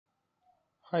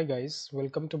Hi guys,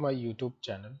 welcome to my YouTube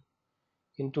channel.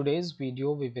 In today's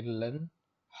video, we will learn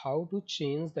how to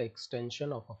change the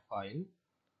extension of a file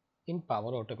in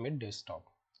Power Automate Desktop.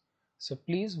 So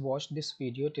please watch this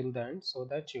video till the end so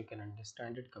that you can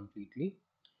understand it completely.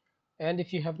 And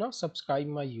if you have not subscribed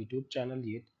my YouTube channel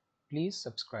yet, please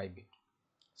subscribe it.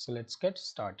 So let's get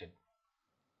started.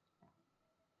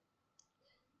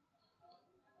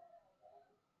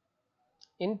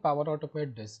 In Power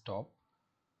Automate Desktop,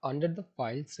 under the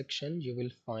File section, you will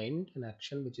find an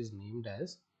action which is named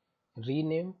as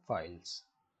Rename Files,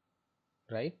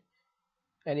 right?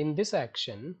 And in this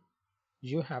action,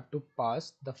 you have to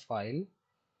pass the file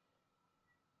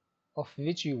of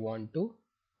which you want to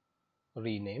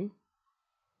rename,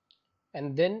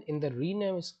 and then in the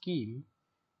rename scheme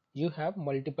you have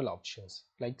multiple options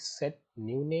like set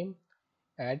new name,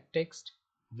 add text,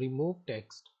 remove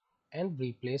text, and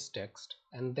replace text,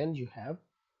 and then you have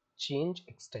change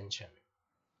extension,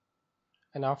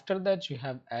 and after that you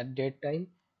have add date time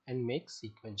and make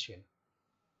sequential.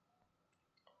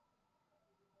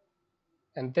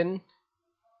 And then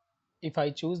if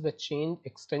I choose the change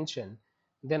extension,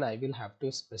 then I will have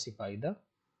to specify the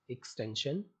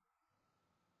extension.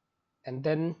 And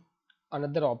then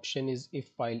another option is if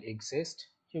file exists,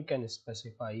 you can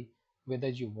specify whether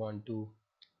you want to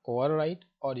overwrite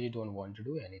or you don't want to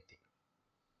do anything,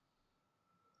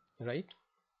 right?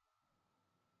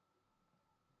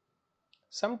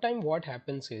 Sometime what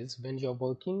happens is when you're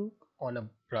working on a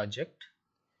project,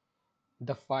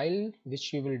 the file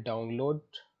which you will download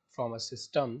from a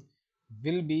system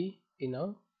will be in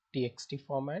a txt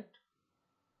format,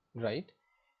 right?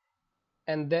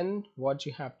 And then what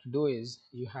you have to do is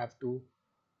you have to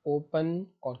open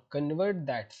or convert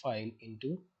that file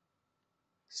into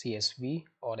CSV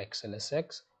or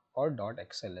XLSX or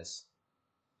 .xls,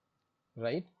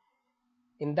 right?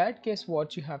 In that case,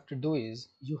 what you have to do is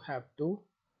you have to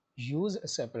use a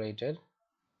separator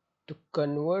to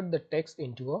convert the text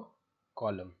into a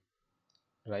column,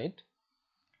 right?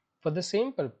 For the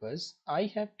same purpose, I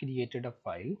have created a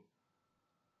file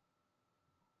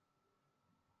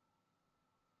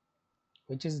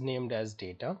which is named as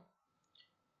data.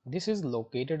 This is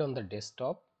located on the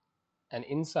desktop, and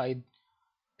inside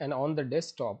and on the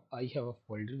desktop I have a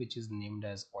folder which is named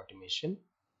as automation,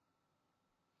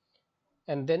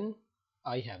 and then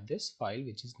I have this file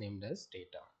which is named as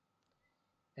data.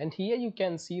 And here you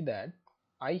can see that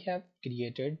I have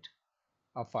created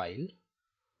a file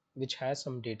which has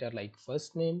some data like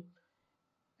first name,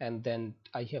 and then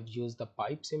I have used the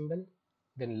pipe symbol,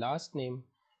 then last name,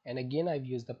 and again I've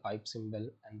used the pipe symbol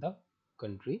and the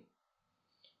country,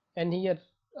 and here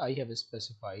I have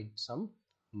specified some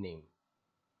name,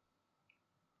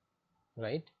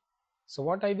 right? So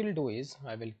what I will do is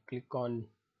I will click on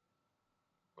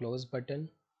close button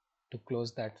to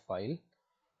close that file,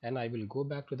 and I will go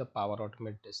back to the Power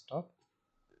Automate desktop.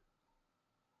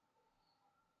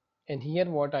 And here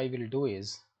what I will do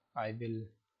is I will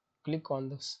click on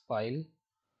this file,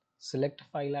 select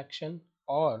file action,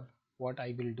 or what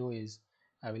I will do is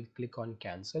I will click on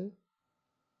cancel.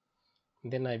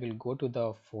 Then I will go to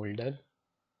the folder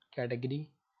category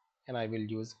and I will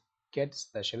use get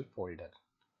special folder.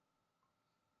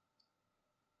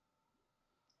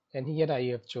 And here I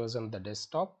have chosen the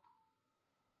desktop.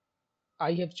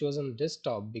 I have chosen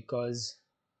desktop because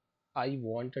I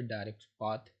want a direct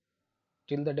path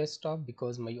till the desktop,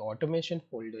 because my automation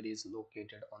folder is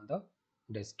located on the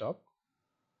desktop,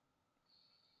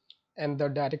 and the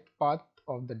direct path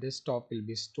of the desktop will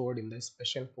be stored in the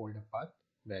special folder path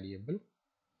variable.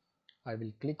 I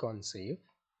will click on save,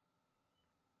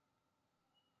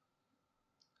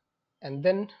 and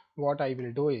then what I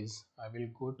will do is I will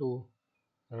go to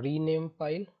rename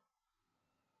file,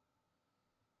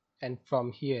 and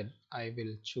from here I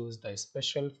will choose the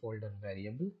special folder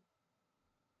variable.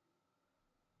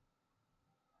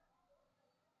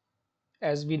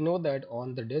 As we know that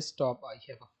on the desktop I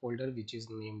have a folder which is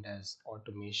named as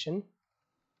automation,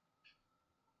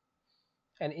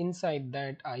 and inside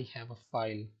that I have a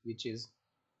file which is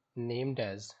named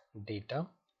as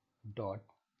data.txt.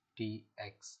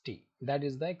 That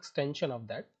is the extension of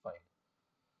that file.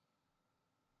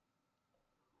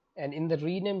 And in the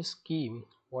rename scheme,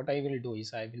 what I will do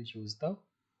is I will use the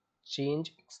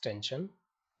change extension,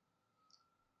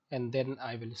 and then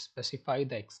I will specify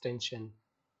the extension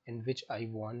in which I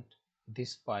want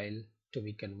this file to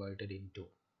be converted into.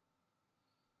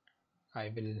 I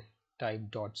will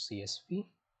type .csv,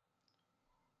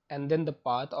 and then the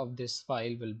path of this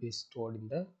file will be stored in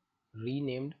the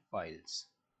renamed files,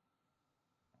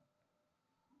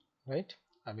 right?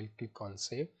 I will click on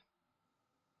save,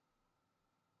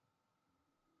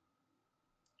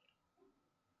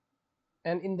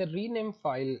 And in the rename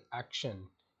file action,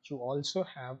 you also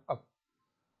have a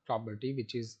property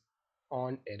which is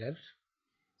on error.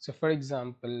 So for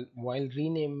example, while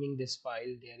renaming this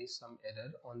file, there is some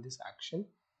error on this action.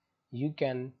 You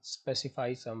can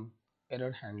specify some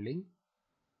error handling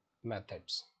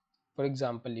methods. For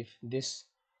example, if this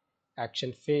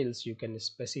action fails, you can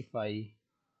specify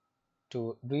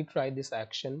to retry this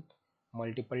action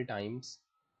multiple times,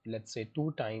 let's say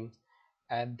 2 times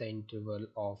at the interval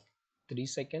of 3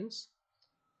 seconds.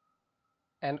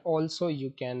 And also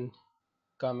you can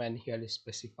come and here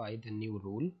specify the new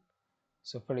rule.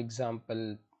 So for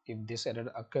example, if this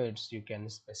error occurs, you can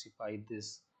specify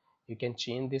this, you can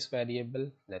change this variable,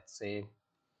 let's say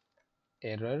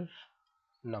error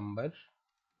number,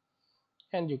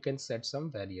 and you can set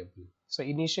some variable. So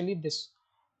initially this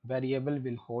variable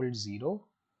will hold 0,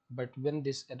 but when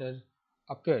this error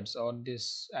occurs or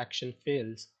this action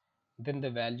fails, then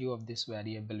the value of this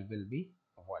variable will be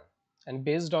 1, and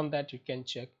based on that you can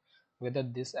check whether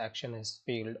this action has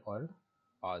failed or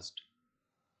passed.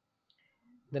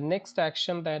 The next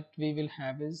action that we will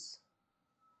have is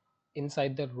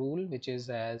inside the rule, which is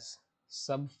as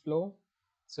subflow.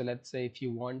 So let's say if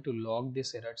you want to log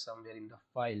this error somewhere in the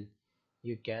file,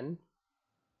 you can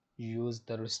use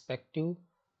the respective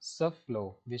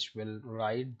subflow which will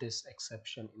write this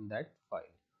exception in that file.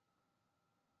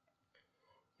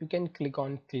 You can click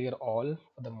on clear all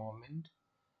for the moment,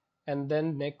 and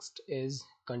then next is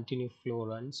continue flow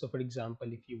run. So for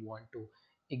example, if you want to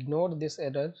ignore this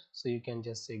error, so you can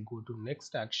just say go to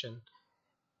next action,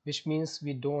 which means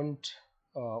we don't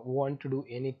want to do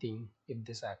anything if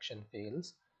this action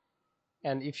fails.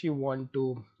 And if you want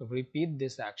to repeat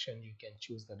this action, you can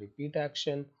choose the repeat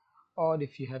action, or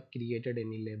if you have created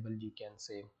any label, you can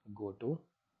say go to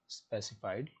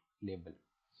specified label.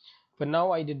 For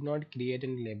now I did not create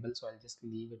any label, so I'll just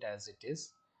leave it as it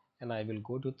is, and I will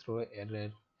go to throw error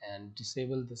and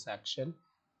disable this action.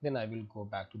 Then I will go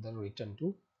back to the return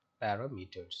to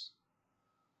parameters.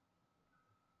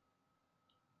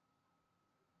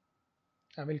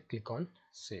 I will click on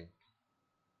save.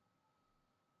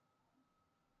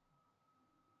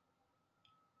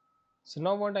 So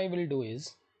now what I will do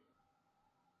is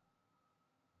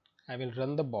I will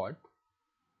run the bot.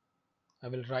 I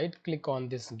will right click on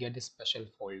this get special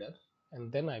folder,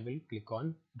 and then I will click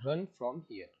on run from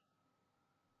here.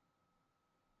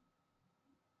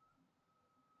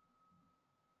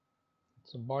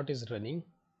 So bot is running.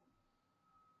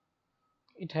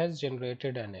 It has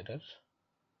generated an error.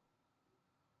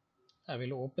 I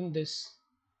will open this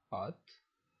path,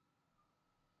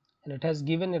 and it has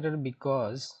given error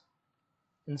because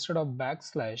instead of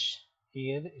backslash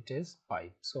here it is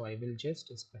pipe. So I will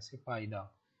just specify the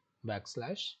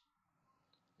backslash,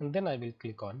 and then I will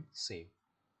click on save.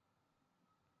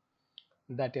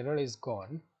 That error is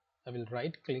gone. I will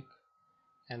right click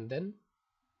and then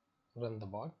run the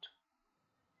bot.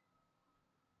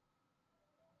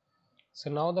 So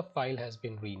now the file has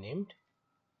been renamed.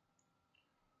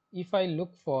 If I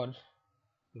look for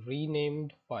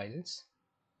renamed files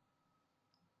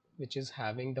which is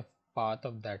having the path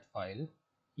of that file,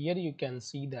 here you can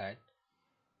see that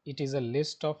it is a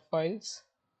list of files,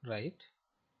 right?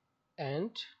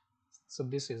 And so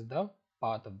this is the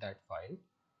path of that file,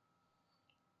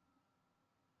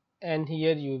 and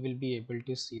here you will be able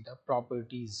to see the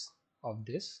properties of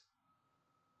this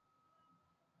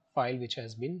file which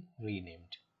has been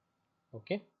renamed.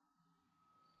 Okay,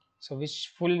 so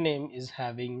which full name is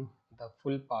having the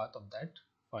full path of that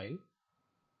file.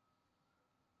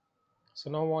 So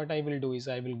now what I will do is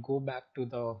I will go back to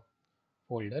the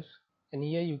folder, and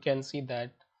here you can see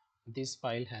that this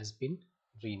file has been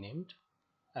renamed.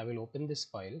 I will open this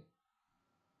file,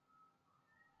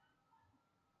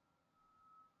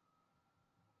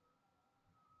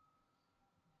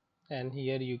 and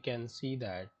here you can see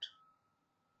that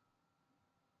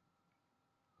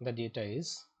the data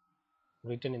is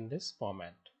written in this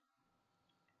format.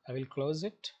 I will close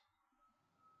it.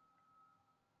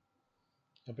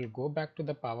 I will go back to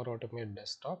the Power Automate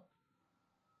desktop.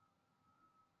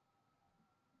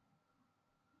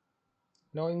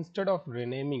 Now instead of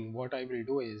renaming, what I will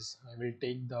do is I will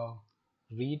take the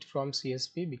read from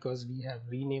CSV, because we have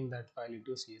renamed that file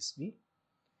into CSV,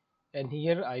 and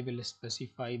here I will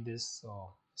specify this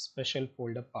special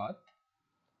folder path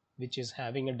which is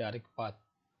having a direct path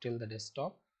till the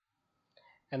desktop,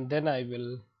 and then I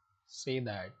will say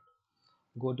that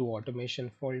go to automation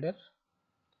folder,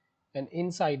 and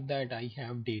inside that I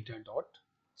have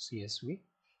data.csv.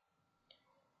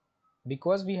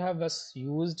 Because we have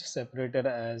used separator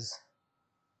as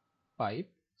pipe,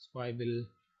 so I will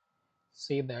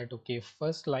say that okay,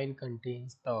 first line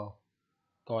contains the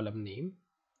column name.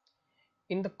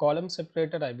 In the column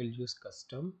separator I will use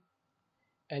custom,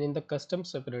 and in the custom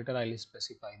separator I will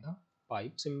specify the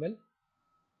pipe symbol,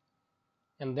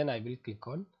 and then I will click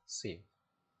on save.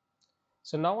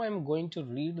 So now I am going to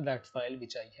read that file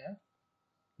which I have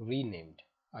renamed.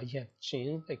 I have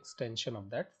changed the extension of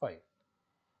that file.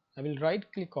 I will right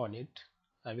click on it.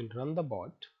 I will run the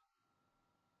bot.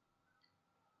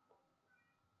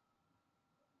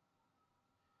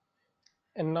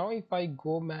 And now if I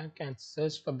go back and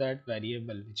search for that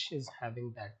variable which is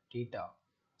having that data,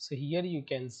 so here you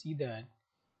can see that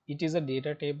it is a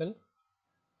data table,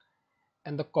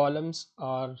 and the columns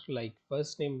are like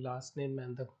first name, last name,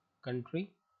 and the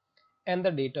country, and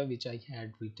the data which I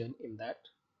had written in that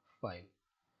file.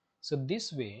 So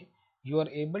this way you are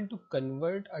able to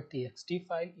convert a txt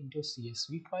file into a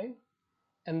CSV file,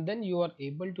 and then you are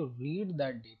able to read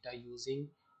that data using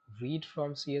read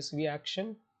from CSV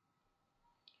action,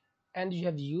 and you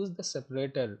have used the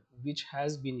separator which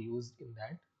has been used in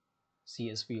that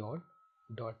CSV or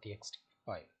 .txt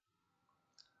file,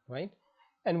 right?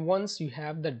 And once you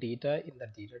have the data in the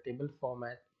data table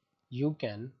format, you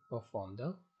can perform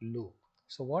the loop.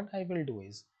 So what I will do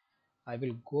is I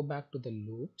will go back to the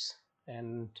loops,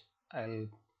 and I'll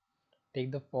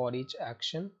take the for each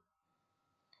action,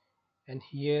 and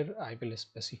here I will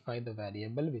specify the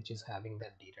variable which is having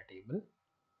that data table,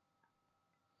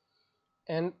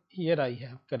 and here I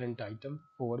have current item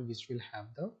 4 which will have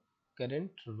the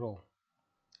current row,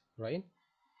 right?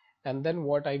 And then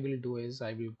what I will do is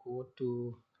I will go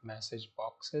to message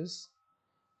boxes,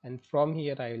 and from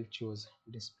here I will choose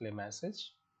display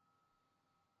message,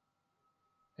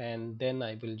 and then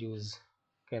I will use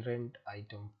current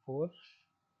item 4,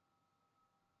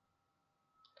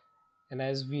 and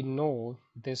as we know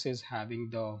this is having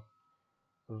the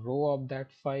row of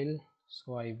that file,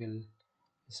 so I will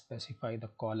specify the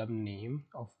column name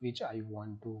of which I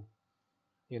want to,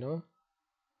 you know,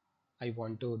 I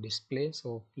want to display.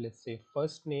 So let's say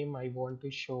first name I want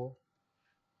to show,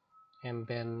 and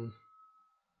then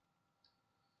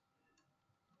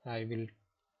I will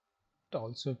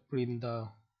also print the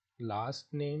last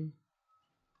name,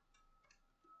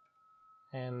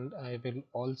 and I will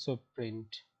also print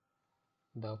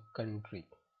the country,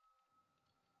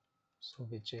 so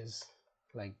which is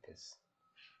like this,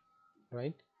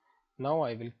 right? Now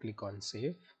I will click on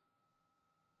save.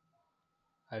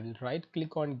 I will right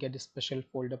click on get special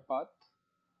folder path,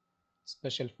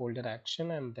 special folder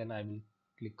action, and then I will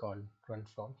click on run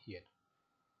from here.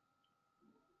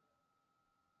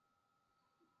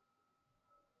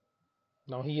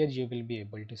 Now here you will be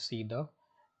able to see the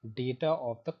data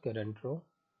of the current row,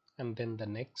 and then the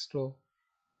next row,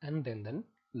 and then the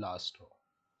last row,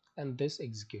 and this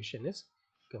execution is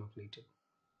completed.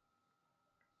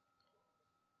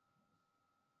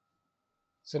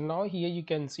 So now here you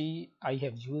can see I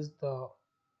have used the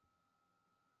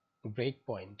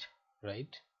breakpoint,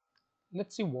 right?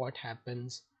 Let's see what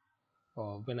happens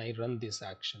when I run this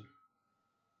action.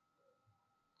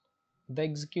 The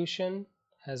execution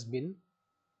has been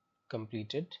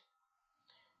completed,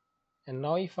 and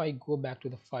now if I go back to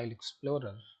the file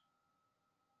explorer,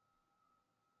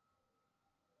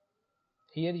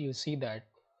 here you see that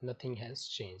nothing has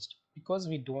changed because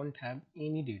we don't have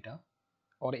any data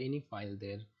or any file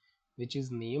there which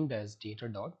is named as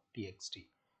data.txt.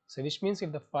 So which means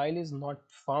if the file is not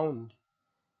found,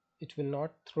 it will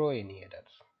not throw any error,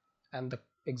 and the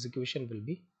execution will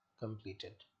be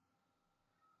completed.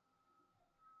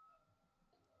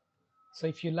 So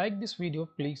if you like this video,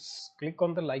 please click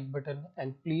on the like button,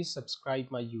 and please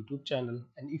subscribe my YouTube channel,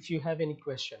 and if you have any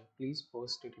question, please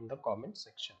post it in the comment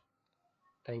section.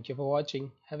 Thank you for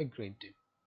watching. Have a great day.